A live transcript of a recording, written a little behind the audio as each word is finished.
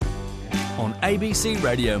on ABC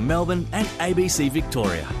Radio Melbourne and ABC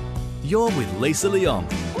Victoria. You're with Lisa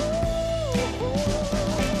Leong.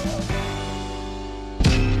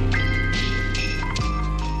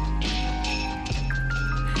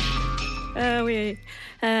 We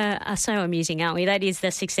are so amusing, aren't we? That is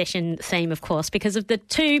the Succession theme, of course, because of the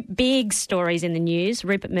two big stories in the news.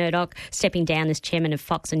 Rupert Murdoch stepping down as chairman of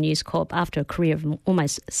Fox and News Corp after a career of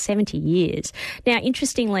almost 70 years. Now,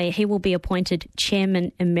 interestingly, he will be appointed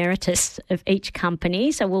chairman emeritus of each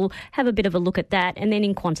company, so we'll have a bit of a look at that. And then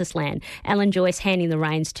in Qantas land, Alan Joyce handing the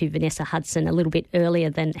reins to Vanessa Hudson a little bit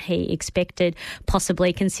earlier than he expected,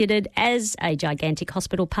 possibly considered as a gigantic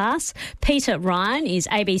hospital pass. Peter Ryan is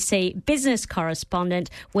ABC business correspondent.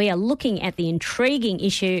 We are looking at the intriguing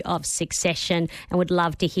issue of succession and would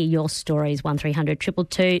love to hear your stories. 1300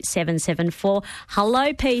 222 774.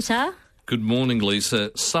 Hello, Peter. Good morning,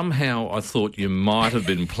 Lisa. Somehow I thought you might have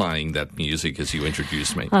been playing that music as you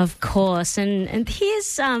introduced me. Of course. And here's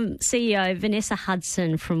CEO Vanessa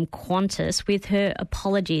Hudson from Qantas with her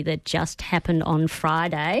apology that just happened on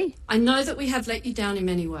Friday. I know that we have let you down in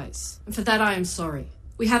many ways, and for that I am sorry.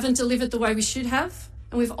 We haven't delivered the way we should have,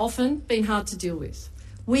 and we've often been hard to deal with.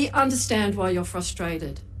 We understand why you're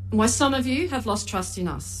frustrated and why some of you have lost trust in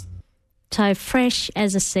us. So fresh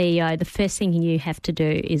as a CEO, the first thing you have to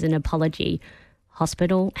do is an apology.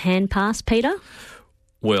 Hospital hand pass, Peter?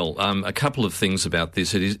 Well, a couple of things about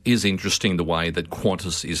this. It is interesting the way that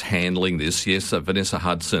Qantas is handling this. Yes, Vanessa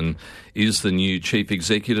Hudson is the new chief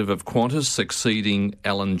executive of Qantas, succeeding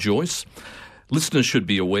Alan Joyce. Listeners should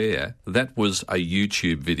be aware that was a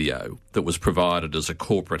YouTube video that was provided as a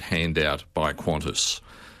corporate handout by Qantas.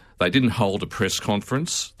 They didn't hold a press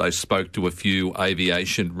conference. They spoke to a few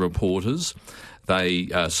aviation reporters. They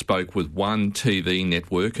spoke with one TV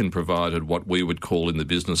network and provided what we would call in the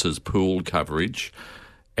business as pooled coverage,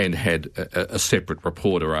 and had a separate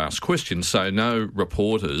reporter ask questions. So no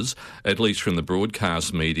reporters, at least from the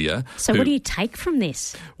broadcast media. So what do you take from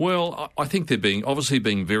this? Well, I think they're being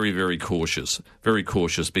very, very cautious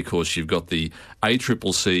because you've got the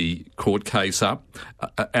ACCC court case up,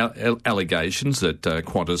 allegations that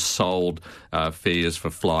Qantas sold fares for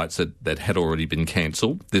flights that had already been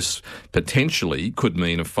cancelled. This potentially could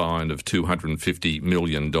mean a fine of $250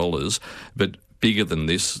 million, but bigger than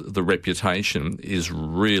this, the reputation is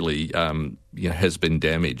really has been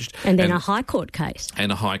damaged. And then a High Court case.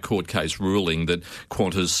 And a High Court case ruling that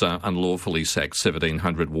Qantas unlawfully sacked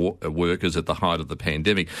 1,700 workers at the height of the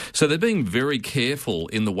pandemic. So they're being very careful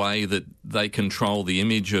in the way that they control the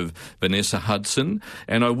image of Vanessa Hudson.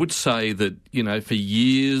 And I would say that, for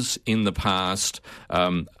years in the past,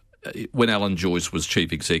 when Alan Joyce was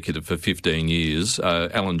chief executive for 15 years,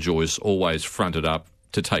 Alan Joyce always fronted up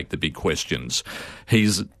to take the big questions.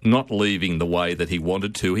 He's not leaving the way that he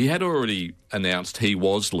wanted to. He had already announced he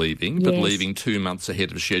was leaving, but leaving 2 months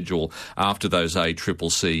ahead of schedule after those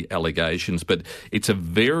ACCC allegations. But it's a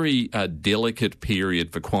very delicate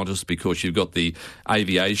period for Qantas because you've got the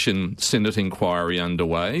aviation Senate inquiry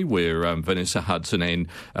underway where Vanessa Hudson and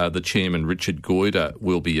the chairman, Richard Goyder,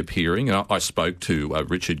 will be appearing. And I spoke to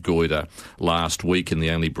Richard Goyder last week in the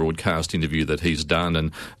only broadcast interview that he's done,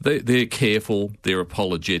 and they're careful, they're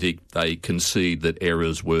apologetic, they concede that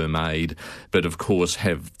errors were made, but of course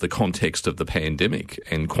have the context of the pandemic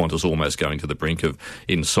and Qantas almost going to the brink of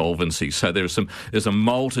insolvency. So there's a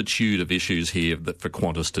multitude of issues here for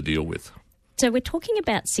Qantas to deal with. So we're talking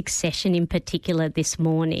about succession in particular this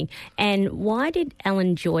morning. And why did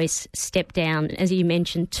Alan Joyce step down, as you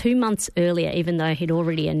mentioned, 2 months earlier, even though he'd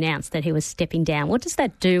already announced that he was stepping down? What does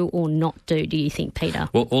that do or not do, you think, Peter?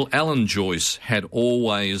 Well, Alan Joyce had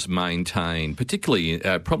always maintained, particularly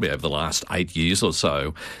probably over the last 8 years or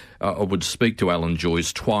so, I would speak to Alan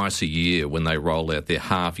Joyce twice a year when they roll out their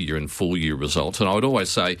half-year and full-year results. And I would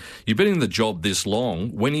always say, you've been in the job this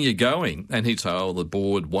long, when are you going? And he'd say, the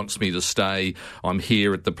board wants me to stay. I'm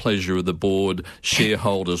here at the pleasure of the board.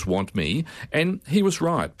 Shareholders want me. And he was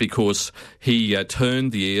right because he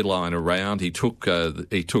turned the airline around. He took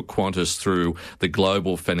Qantas through the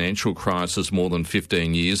global financial crisis more than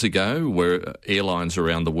 15 years ago, where airlines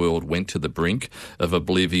around the world went to the brink of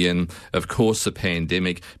oblivion. Of course, the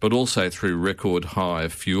pandemic, but also through record high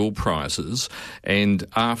fuel prices. And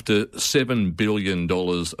after $7 billion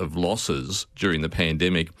of losses during the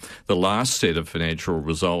pandemic, the last set of financial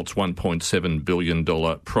results, $1.7 billion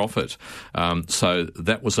profit. So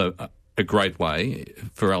that was a great way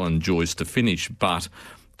for Alan Joyce to finish. But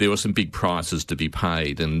there were some big prices to be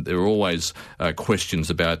paid, and there were always questions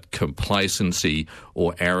about complacency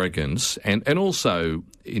or arrogance, and also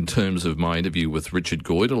in terms of my interview with Richard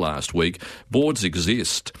Goyder last week, boards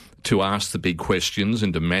exist to ask the big questions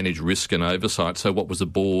and to manage risk and oversight. So what was the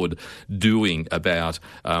board doing about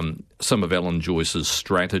some of Alan Joyce's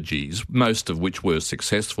strategies, most of which were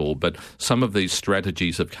successful, but some of these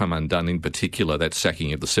strategies have come undone, in particular that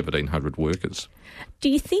sacking of the 1,700 workers. Do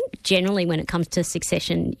you think generally when it comes to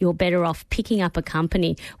succession, you're better off picking up a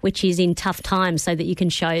company which is in tough times so that you can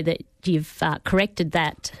show that you've corrected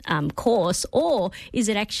that course, or is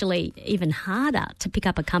it actually even harder to pick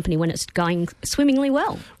up a company when it's going swimmingly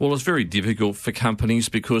well? Well, it's very difficult for companies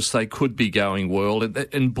because they could be going well,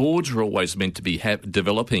 and boards are always meant to be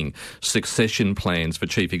developing succession plans for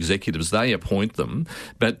chief executives. They appoint them,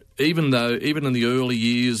 but even in the early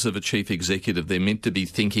years of a chief executive, they're meant to be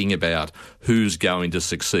thinking about who's going to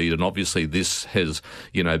succeed. And obviously, this has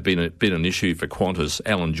been an issue for Qantas.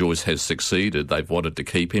 Alan Joyce has succeeded; they've wanted to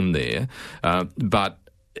keep him there, but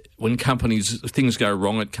when things go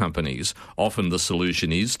wrong at companies, often the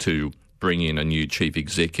solution is to bring in a new chief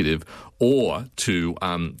executive or to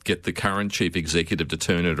get the current chief executive to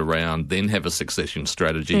turn it around, then have a succession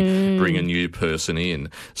strategy, bring a new person in.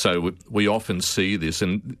 So we often see this,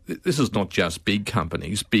 and this is not just big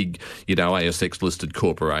companies, big, ASX-listed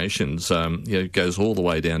corporations. It goes all the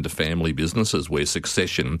way down to family businesses where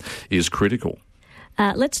succession is critical.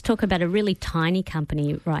 Let's talk about a really tiny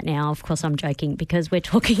company right now. Of course, I'm joking because we're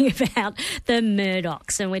talking about the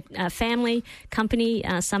Murdochs. And we're a family company,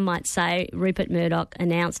 some might say. Rupert Murdoch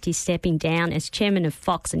announced he's stepping down as chairman of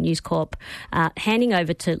Fox and News Corp, handing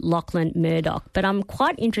over to Lachlan Murdoch. But I'm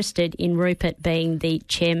quite interested in Rupert being the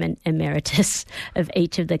chairman emeritus of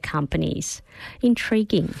each of the companies.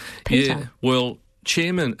 Intriguing. Peter? Yeah, well,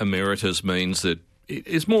 chairman emeritus means that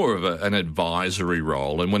it's more of an advisory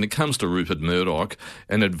role. And when it comes to Rupert Murdoch,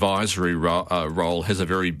 an advisory role has a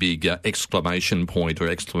very big exclamation point or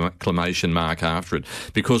exclamation mark after it,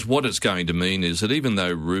 because what it's going to mean is that even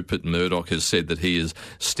though Rupert Murdoch has said that he is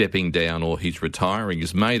stepping down or he's retiring,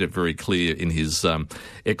 he's made it very clear in his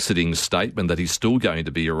exiting statement that he's still going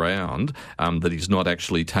to be around, that he's not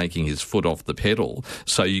actually taking his foot off the pedal.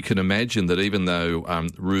 So you can imagine that even though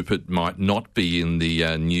Rupert might not be in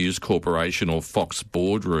the News Corporation or Fox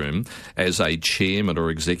boardroom as a chairman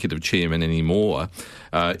or executive chairman anymore,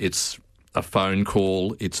 it's a phone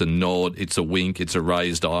call, it's a nod, it's a wink, it's a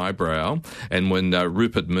raised eyebrow. And when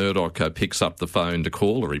Rupert Murdoch picks up the phone to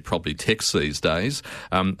call, or he probably texts these days,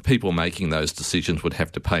 people making those decisions would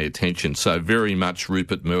have to pay attention. So very much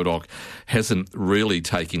Rupert Murdoch hasn't really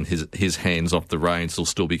taken his hands off the reins. He'll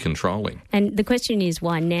still be controlling. And the question is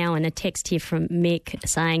why now? And a text here from Mick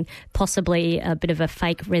saying possibly a bit of a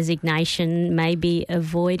fake resignation, maybe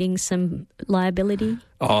avoiding some liability.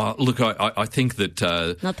 Oh, look, I think that...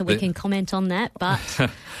 Not that we can comment on that, but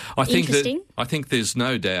interesting. I think there's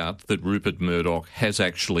no doubt that Rupert Murdoch has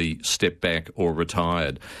actually stepped back or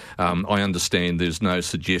retired. I understand there's no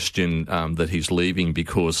suggestion that he's leaving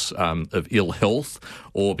because of ill health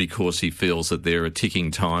or because he feels that there are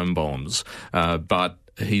ticking time bombs, but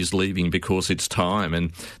he's leaving because it's time.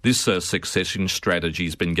 And this succession strategy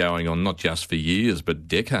has been going on not just for years but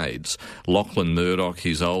decades. Lachlan Murdoch,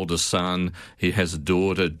 his oldest son, he has a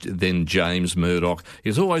daughter, then James Murdoch.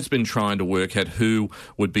 He's always been trying to work out who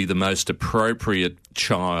would be the most appropriate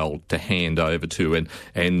child to hand over to,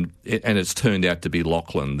 and it's turned out to be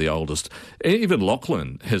Lachlan, the oldest. Even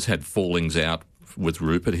Lachlan has had fallings out with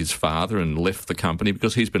Rupert, his father, and left the company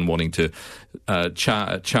because he's been wanting to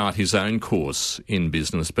chart his own course in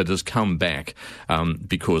business, but has come back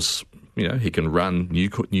because he can run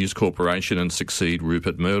News Corporation and succeed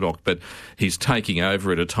Rupert Murdoch. But he's taking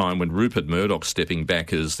over at a time when Rupert Murdoch's stepping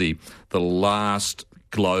back as the last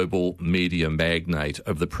global media magnate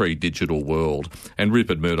of the pre-digital world. And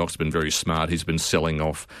Rupert Murdoch's been very smart. He's been selling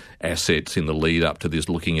off assets in the lead up to this,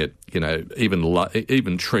 looking at,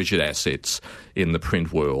 even treasured assets in the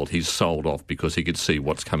print world. He's sold off because he could see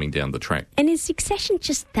what's coming down the track. And is succession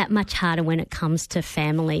just that much harder when it comes to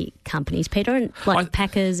family companies, Peter? And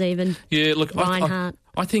Packers even? Yeah, look, Reinhardt?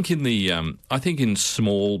 I think in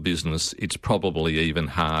small business it's probably even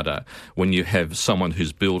harder when you have someone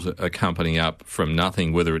who's built a company up from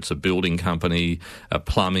nothing, whether it's a building company, a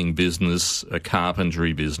plumbing business, a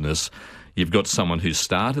carpentry business. You've got someone who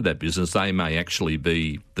started that business. They may actually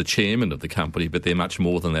be the chairman of the company, but they're much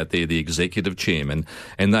more than that. They're the executive chairman,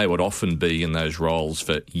 and they would often be in those roles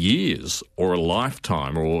for years or a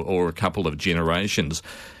lifetime or a couple of generations.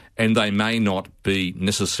 And they may not be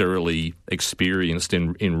necessarily experienced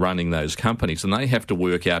in running those companies. And they have to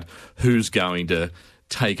work out who's going to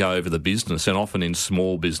take over the business. And often in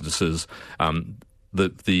small businesses,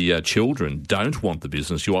 the children don't want the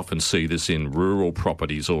business. You often see this in rural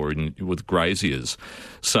properties or with graziers.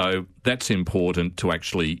 So that's important to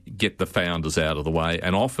actually get the founders out of the way.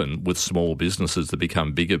 And often with small businesses that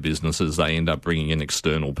become bigger businesses, they end up bringing in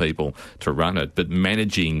external people to run it. But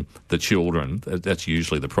managing the children, that's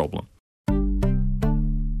usually the problem.